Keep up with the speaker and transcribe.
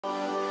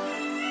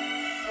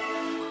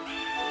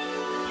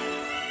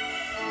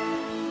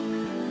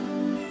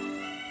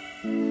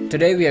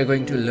Today we are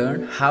going to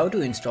learn how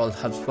to install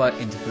HubSpot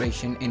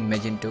integration in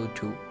Magento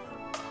 2.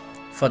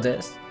 For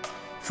this,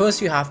 first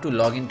you have to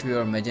log into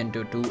your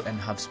Magento 2 and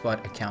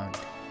HubSpot account.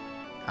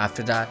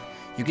 After that,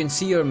 you can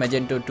see your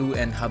Magento 2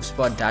 and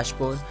HubSpot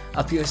dashboard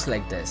appears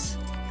like this.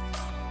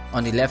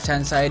 On the left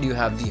hand side you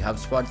have the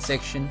HubSpot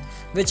section,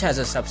 which has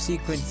a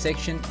subsequent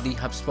section, the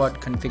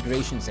HubSpot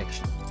configuration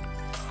section.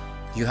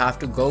 You have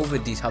to go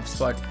with the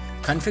HubSpot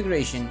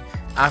configuration.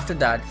 After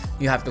that,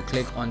 you have to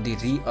click on the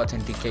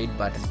re-authenticate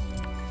button.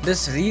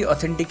 This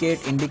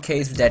re-authenticate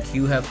indicates that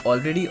you have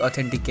already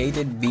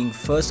authenticated being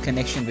first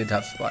connection with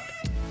HubSpot.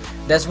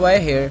 That's why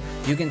here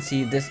you can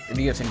see this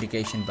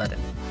re-authentication button.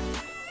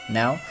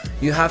 Now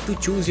you have to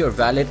choose your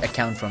valid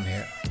account from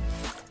here.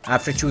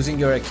 After choosing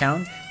your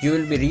account, you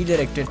will be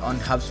redirected on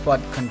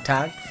HubSpot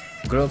contact,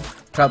 group,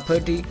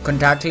 property,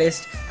 contact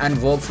list, and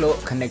workflow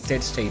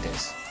connected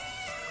status.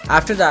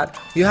 After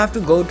that, you have to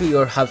go to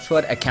your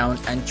HubSpot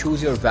account and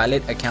choose your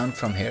valid account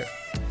from here.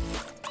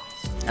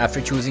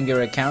 After choosing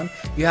your account,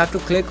 you have to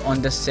click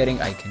on the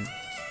setting icon.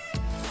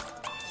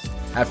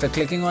 After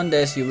clicking on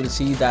this, you will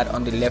see that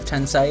on the left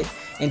hand side,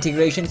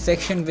 integration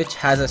section, which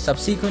has a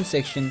subsequent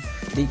section,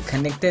 the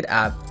connected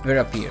app will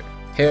appear.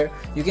 Here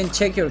you can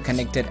check your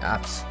connected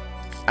apps.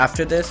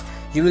 After this,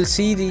 you will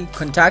see the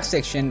contact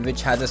section,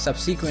 which has a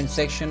subsequent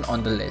section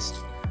on the list.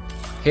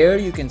 Here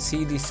you can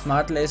see the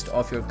smart list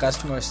of your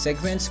customer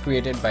segments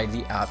created by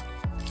the app.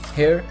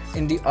 Here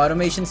in the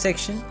automation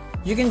section,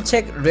 you can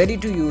check ready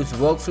to use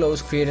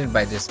workflows created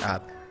by this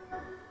app.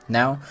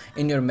 Now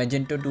in your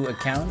Magento 2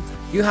 account,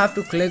 you have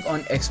to click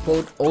on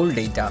export old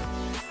data.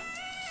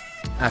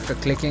 After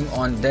clicking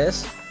on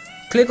this,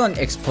 click on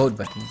export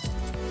button.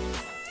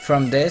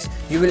 From this,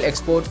 you will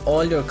export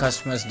all your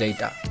customers'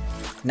 data.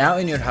 Now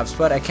in your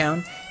HubSpot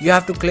account, you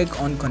have to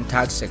click on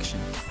contact section.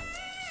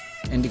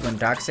 In the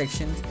contact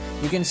section,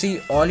 you can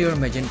see all your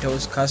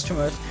Magento's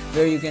customers,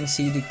 where you can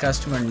see the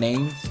customer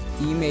name,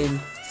 email,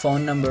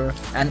 phone number,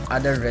 and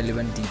other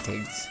relevant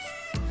details.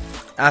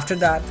 After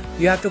that,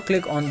 you have to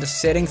click on the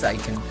settings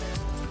icon,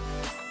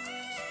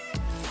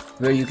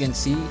 where you can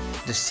see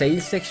the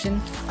sales section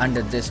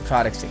under this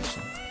product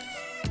section.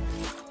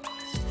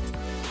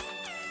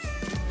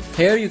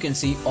 Here you can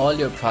see all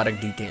your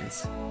product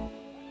details.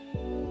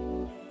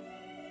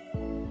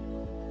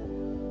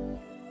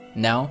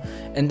 Now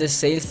in this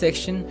sales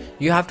section,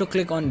 you have to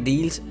click on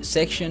deals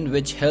section,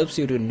 which helps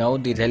you to know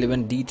the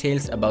relevant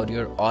details about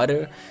your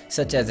order,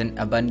 such as an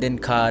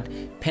abandoned cart,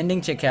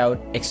 pending checkout,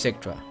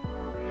 etc.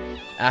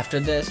 After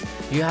this,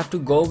 you have to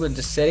go with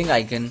the setting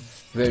icon,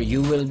 where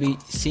you will be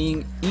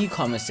seeing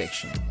e-commerce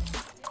section.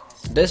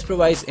 This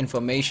provides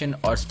information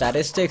or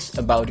statistics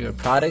about your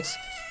products,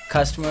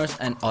 customers,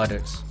 and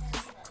orders.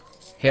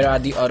 Here are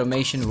the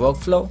automation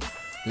workflow,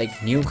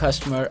 like new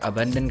customer,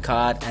 abandoned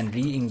cart, and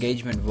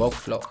re-engagement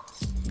workflow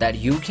that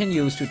you can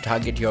use to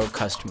target your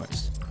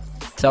customers.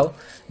 So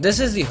this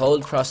is the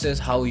whole process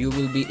how you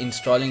will be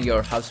installing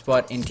your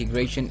HubSpot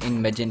integration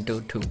in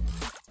Magento 2.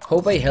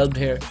 Hope I helped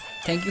here.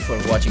 Thank you for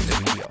watching the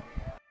video.